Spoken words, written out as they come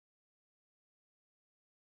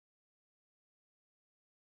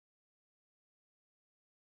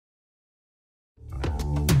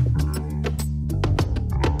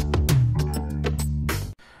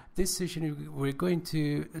this session we're going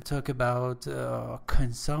to talk about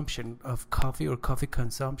consumption of coffee or coffee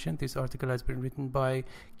consumption. This article has been written by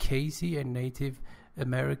Casey, a Native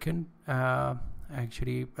American.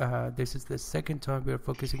 Actually, this is the second time we are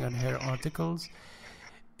focusing on her articles.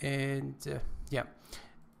 And yeah,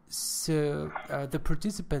 so the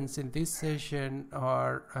participants in this session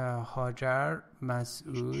are Hajar,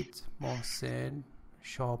 Masood, Mohsen,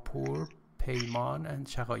 Shahpur, Peyman, and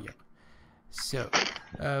Shaqaiq. So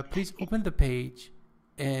please open the page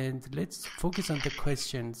and let's focus on the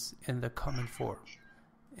questions in the comment form.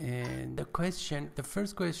 And the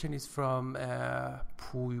first question is from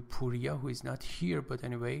Puria, who is not here, but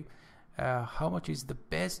anyway, how much is the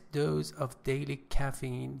best dose of daily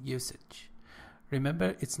caffeine usage?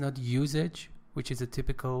 Remember, it's not usage, which is a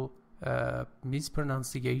typical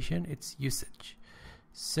mispronunciation, it's usage.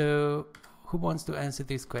 So who wants to answer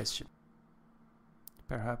this question?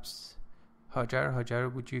 Perhaps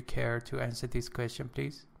Hajar, would you care to answer this question,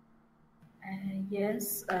 please?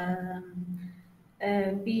 Yes,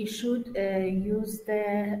 we should use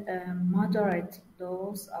the moderate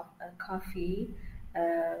dose of coffee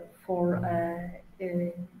for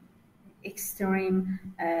extreme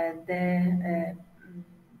the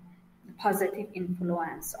positive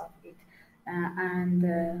influence of it, and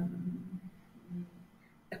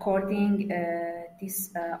according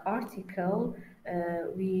this article,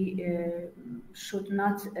 we should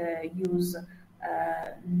not use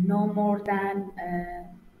no more than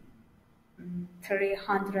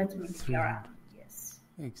 300 milligram. Yes,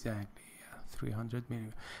 exactly. Yeah, 300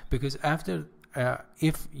 milligram. Because after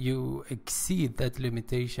if you exceed that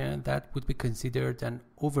limitation, that would be considered an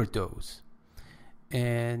overdose.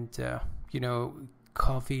 And you know,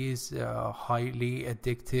 coffee is a highly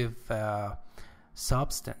addictive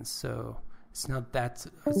substance, so it's not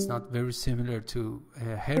very similar to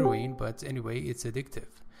heroin, but anyway, it's addictive.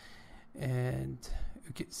 And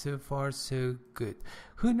okay, so far so good.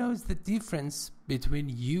 Who knows the difference between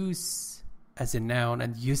use as a noun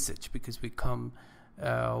and usage? Because we come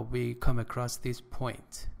across this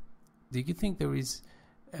point. Do you think there is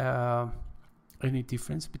any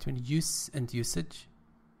difference between use and usage?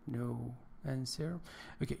 No answer.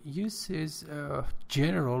 Okay, use is a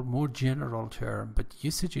more general term, but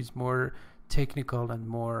usage is more technical and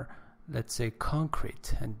more, let's say,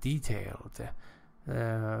 concrete and detailed,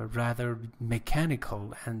 rather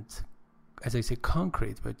mechanical and, as I say,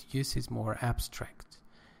 concrete, but use is more abstract.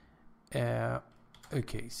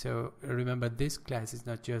 Okay, so remember, this class is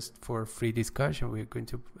not just for free discussion. We're going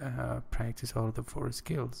to practice all the 4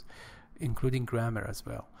 skills, including grammar as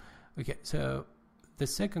well. Okay, so the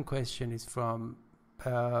second question is from,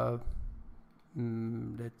 let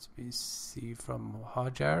me see, from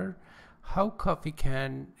Hajar. How coffee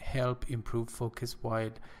can help improve focus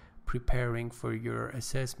while preparing for your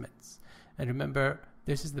assessments? And remember,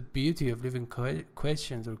 this is the beauty of leaving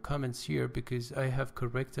questions or comments here, because I have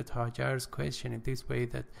corrected Hajar's question in this way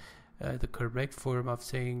that the correct form of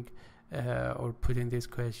saying or putting this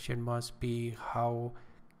question must be, how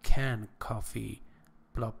can coffee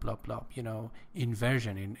blah blah blah, you know,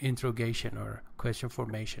 inversion, in interrogation or question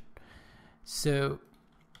formation. So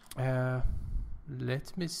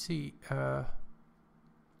let me see,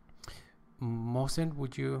 Mohsen,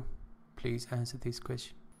 would you please answer this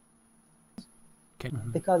question?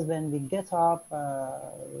 Because when we get up,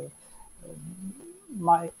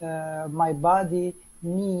 my body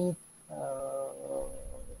needs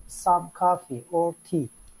some coffee or tea,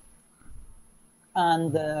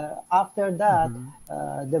 and after that,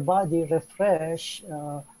 the body refresh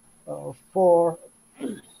for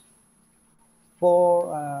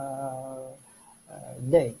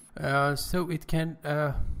day. So it can.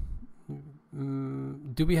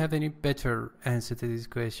 Do we have any better answer to this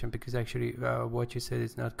question? Because actually what you said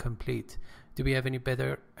is not complete. Do we have any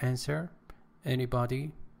better answer?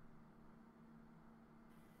 Anybody?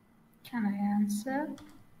 Can I answer?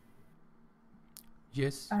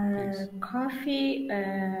 Yes, coffee,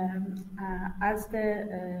 as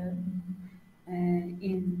the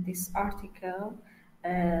in this article,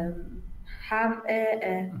 have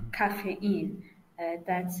a caffeine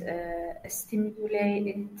that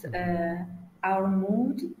stimulates our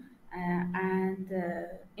mood and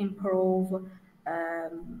improve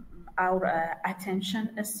our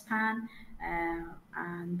attention span,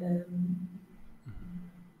 and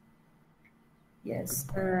yes,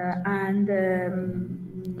 and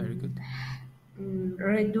very good.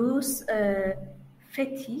 Reduce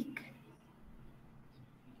fatigue.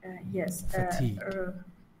 Yes, fatigue.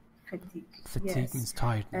 Fatigue. Fatigue yes. means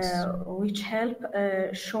tiredness. Which help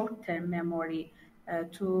short-term memory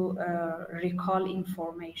to recall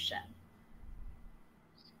information.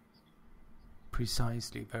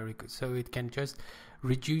 precisely. Very good. So it can just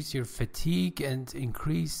reduce your fatigue and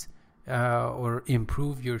increase or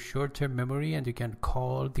improve your short-term memory, and you can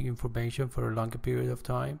call the information for a longer period of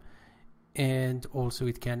time. And also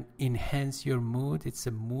it can enhance your mood. It's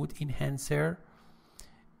a mood enhancer.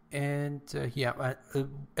 And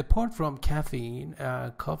apart from caffeine,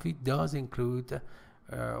 coffee does include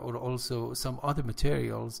or also some other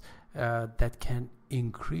materials that can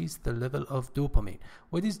increase the level of dopamine.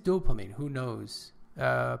 What is dopamine? Who knows?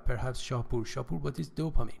 Perhaps Shapur. Shapur, what is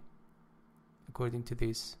dopamine according to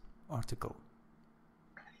this article?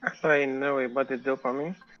 Actually, I know about the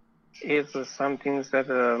dopamine. It's something that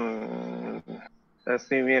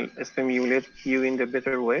stimulate you in the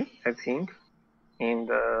better way, I think, and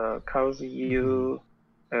cause you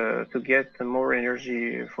to get more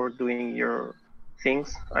energy for doing your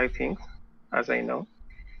things, I think, as I know.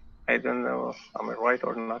 I don't know, am I right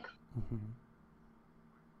or not?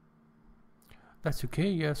 That's okay.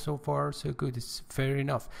 Yeah, so far so good. It's fair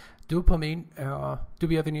enough. Dopamine. Do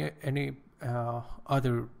we have any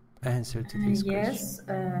other answer to this question? Yes.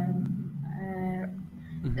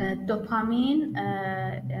 Dopamine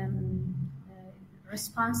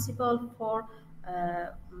responsible for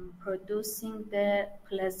producing the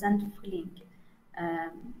pleasant feeling,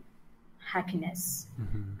 happiness,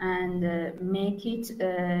 and make it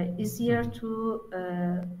easier to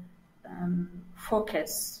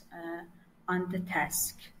focus on the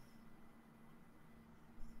task.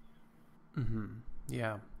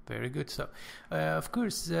 Yeah, very good. So, of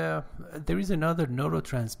course, there is another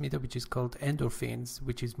neurotransmitter which is called endorphins,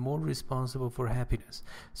 which is more responsible for happiness.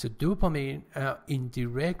 So dopamine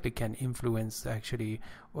indirectly can influence actually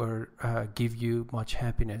or give you much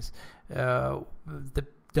happiness. The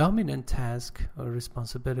dominant task or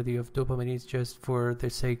responsibility of dopamine is just for the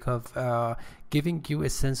sake of giving you a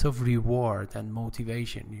sense of reward and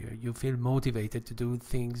motivation. You feel motivated to do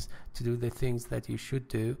the things that you should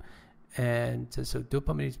do. And so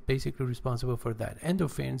dopamine is basically responsible for that.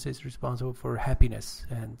 Endorphins is responsible for happiness.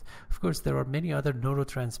 And of course, there are many other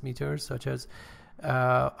neurotransmitters such as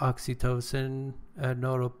oxytocin,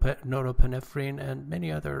 norepinephrine, and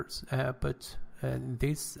many others. But in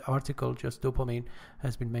this article, just dopamine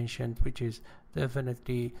has been mentioned, which is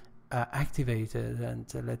definitely activated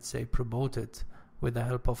and let's say promoted with the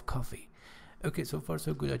help of coffee. Okay, so far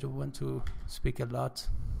so good. I don't want to speak a lot.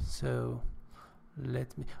 So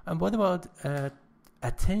let me. And what about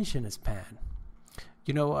attention span?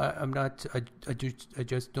 You know, I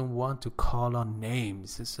just don't want to call on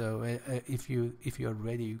names. So if you're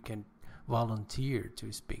ready, you can volunteer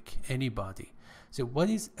to speak. Anybody. So what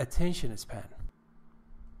is attention span?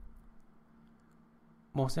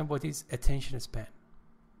 Mohsen, what is attention span?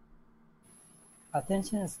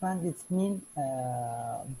 Attention span, it means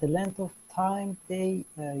the length of time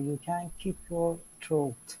you can keep your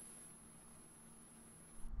throat.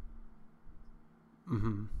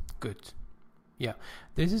 Good. Yeah,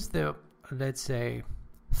 this is the, let's say,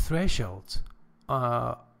 threshold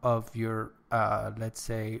of your, let's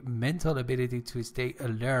say, mental ability to stay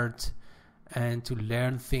alert and to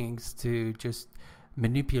learn things, to just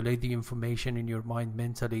manipulate the information in your mind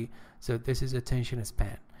mentally. So this is attention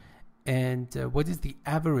span. And what is the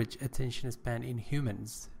average attention span in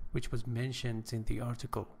humans, which was mentioned in the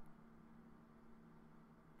article?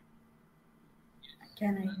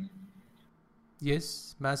 Can I?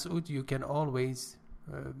 Yes, Masood, you can always.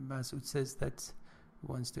 Masood says that he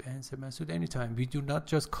wants to answer. Masood, anytime. We do not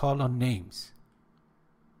just call on names.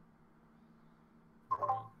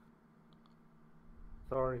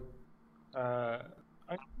 Sorry. Okay.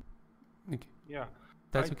 Yeah.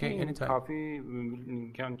 That's I okay, think anytime. Coffee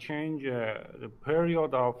can change the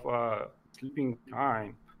period of sleeping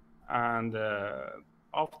time, and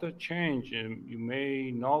after change, you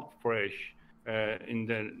may not fresh in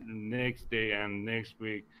the next day and next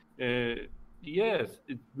week. Yes,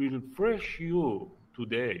 it will fresh you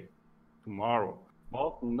today, tomorrow,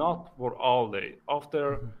 but not for all day.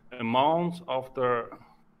 After a month, after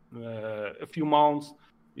a few months,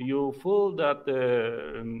 you feel that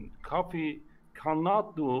the coffee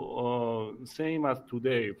cannot do same as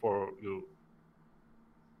today for you.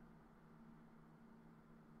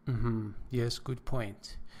 Yes, good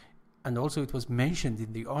point. And also it was mentioned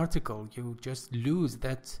in the article, you just lose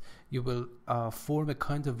that, you will form a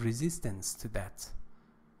kind of resistance to that,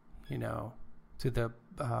 you know, to the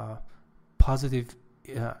positive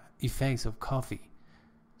effects of coffee.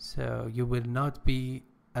 So you will not be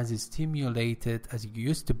as stimulated as you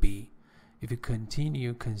used to be if you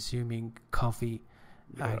continue consuming coffee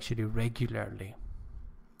actually regularly.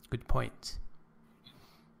 Good point.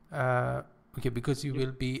 Okay, because you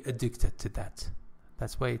will be addicted to that.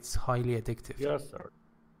 That's why it's highly addictive. Yes, sir.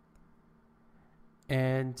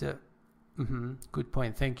 And good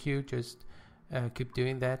point. Thank you. Just keep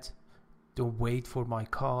doing that. Don't wait for my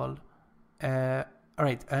call. All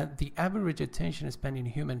right. The average attention span in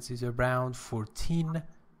humans is around 14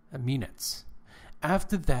 minutes.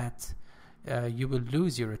 After that, you will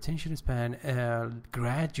lose your attention span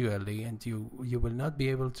gradually, and you will not be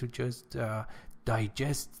able to just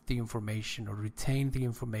digest the information or retain the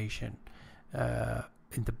information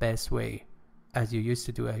in the best way as you used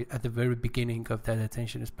to do at the very beginning of that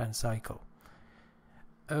attention span cycle.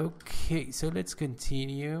 Okay, so let's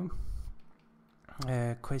continue.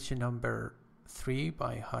 Question number 3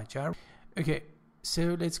 by Hajar. Okay,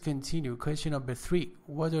 so let's continue. Question number 3.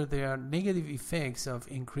 What are the negative effects of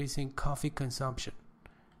increasing coffee consumption?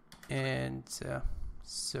 And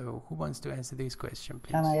so who wants to answer this question,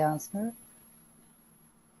 please? Can I answer?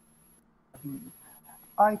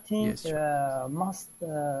 I think Yes, sure. most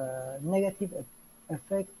negative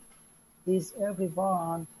effect is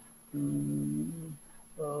everyone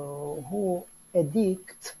who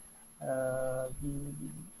addict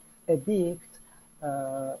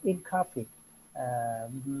in coffee,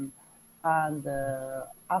 and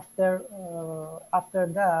after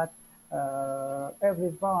that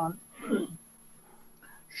everyone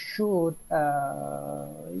should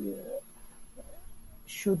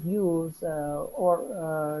use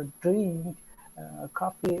or drink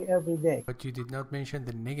coffee every day. But you did not mention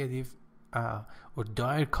the negative or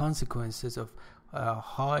dire consequences of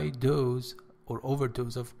high dose or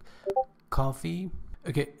overdose of coffee.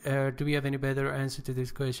 Okay, do we have any better answer to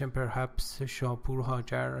this question? Perhaps Shapur,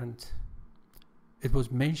 Hajar, and it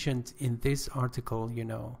was mentioned in this article, you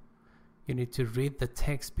know, you need to read the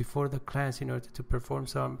text before the class in order to perform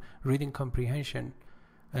some reading comprehension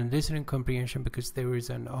and listening comprehension, because there is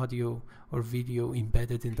an audio or video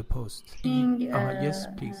embedded in the post. Yes,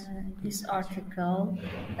 please. This article,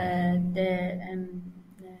 the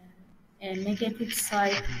negative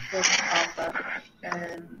side effect of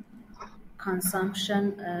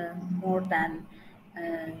consumption more than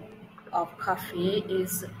of coffee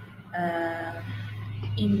is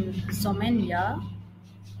insomnia.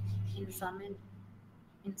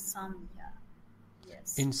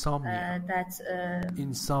 Yes. Insomnia.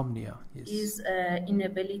 Insomnia, yes. Is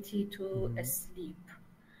inability to sleep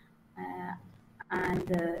and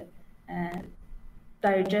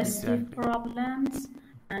digestive problems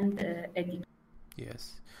and addiction.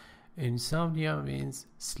 Yes. Insomnia means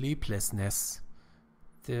sleeplessness.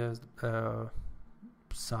 The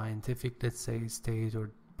scientific, let's say, state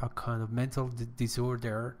or a kind of mental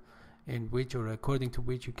disorder in which or according to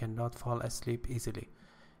which you cannot fall asleep easily.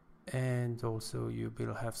 And also you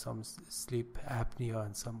will have some sleep apnea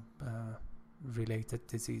and some related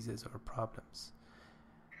diseases or problems.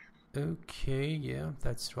 Okay, yeah,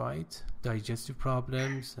 that's right. Digestive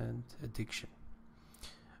problems and addiction.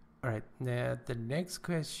 All right, now the next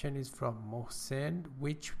question is from Mohsen.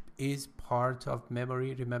 Which is part of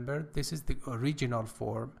memory? Remember, this is the original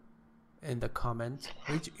form in the comment.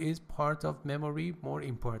 Which is part of memory more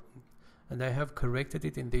important? And I have corrected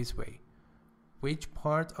it in this way. Which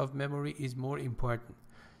part of memory is more important?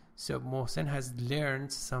 So Mohsen has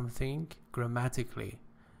learned something grammatically,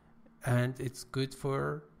 and it's good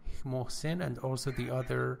for Mohsen and also the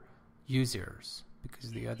other users,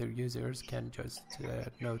 because the other users can just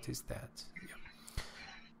notice that.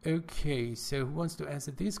 Yeah. Okay, so who wants to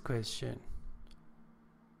answer this question?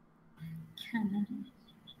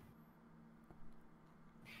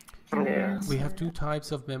 Yeah. We have two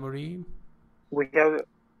types of memory.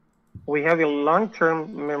 We have the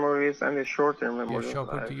long-term memories and the short-term memories. Yeah,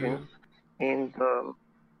 Shapur, do you? And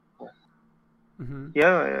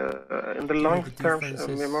in the long-term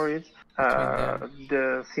memories,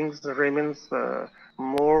 the things remains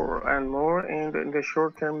more and more, and in the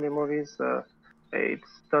short-term memories, it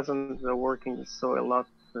doesn't working so a lot.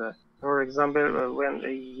 For example, when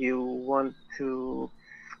you want to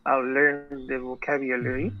learn the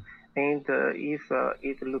vocabulary, and if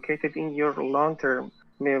it's located in your long-term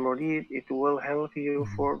memory, it will help you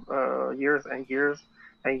for years and years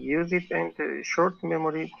and use it, and short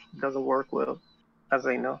memory doesn't work well, as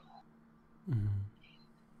I know.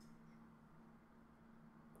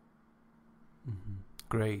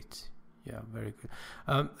 Great. Yeah, very good.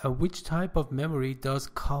 Which type of memory does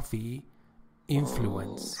coffee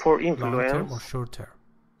influence? For influence, long-term or short-term?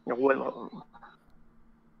 Well,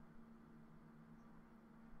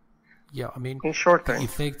 yeah, I mean, in short term, the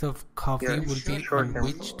effect of coffee will be on term.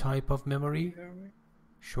 which type of memory?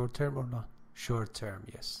 Short-term or not? Short-term,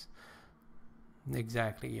 yes.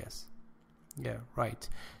 Exactly, yes. Yeah, right.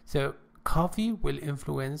 So coffee will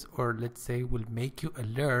influence, or let's say will make you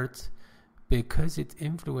alert, because it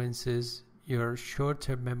influences your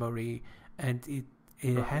short-term memory, and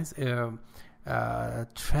it has a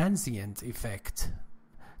transient effect.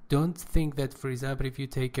 Don't think that, for example, if you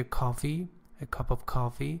take a cup of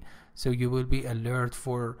coffee, so you will be alert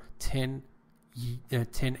for 10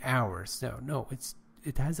 hours. No,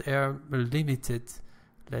 it has a limited,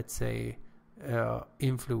 let's say,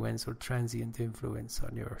 influence or transient influence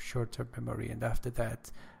on your short-term memory, and after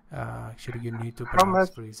that, actually you need to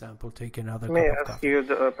perhaps, for example, take another cup of coffee. May I ask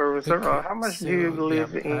you, Professor, Okay, how much do you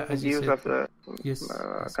believe in the use of the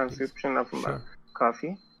consumption of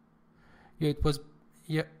coffee?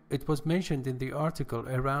 It was mentioned in the article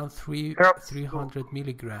around 300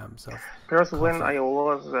 milligrams of Because coffee. when I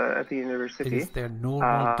was at the university, it is their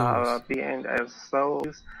normal dose. And I saw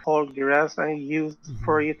whole grass I used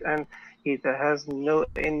for it, and it has no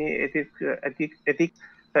any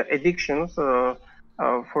addictions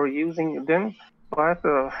for using them. But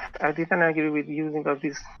I didn't agree with using of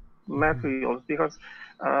these materials, because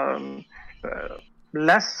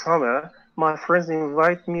last summer my friends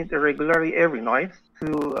invite me regularly every night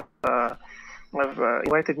to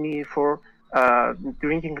invited me for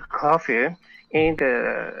drinking coffee, and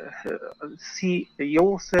see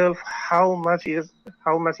yourself how much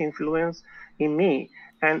influence in me.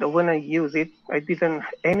 And when I use it, I didn't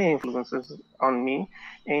any influences on me,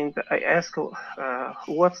 and I asked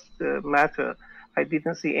what's the matter. I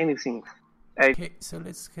didn't see anything. Okay, so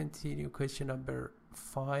let's continue. Question number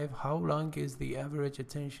 5. How long is the average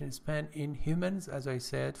attention span in humans? As I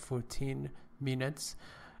said, 14 minutes.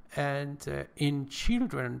 And in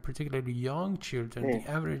children, particularly young children, the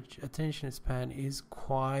average attention span is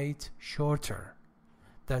quite shorter.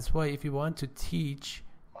 That's why if you want to teach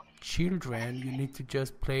children, you need to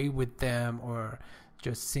just play with them, or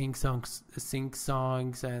just sing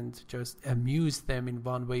songs and just amuse them in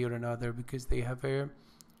one way or another, because they have a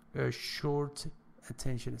short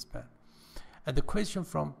attention span. And the question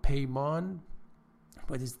from Payman: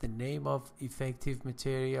 what is the name of effective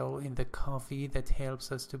material in the coffee that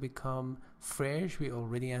helps us to become fresh? We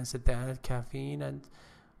already answered that, caffeine, and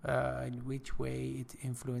in which way it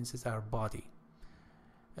influences our body.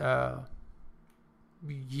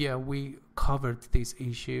 We covered this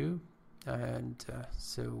issue, and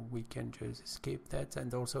so we can just skip that.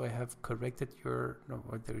 And also I have corrected there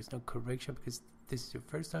is no correction, because this is your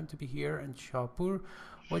first time to be here. And Shapur,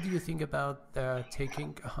 what do you think about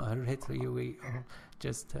taking retro? We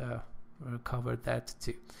just covered that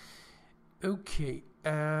too. Okay,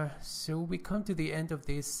 so we come to the end of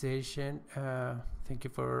this session. Thank you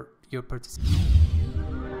for your participation.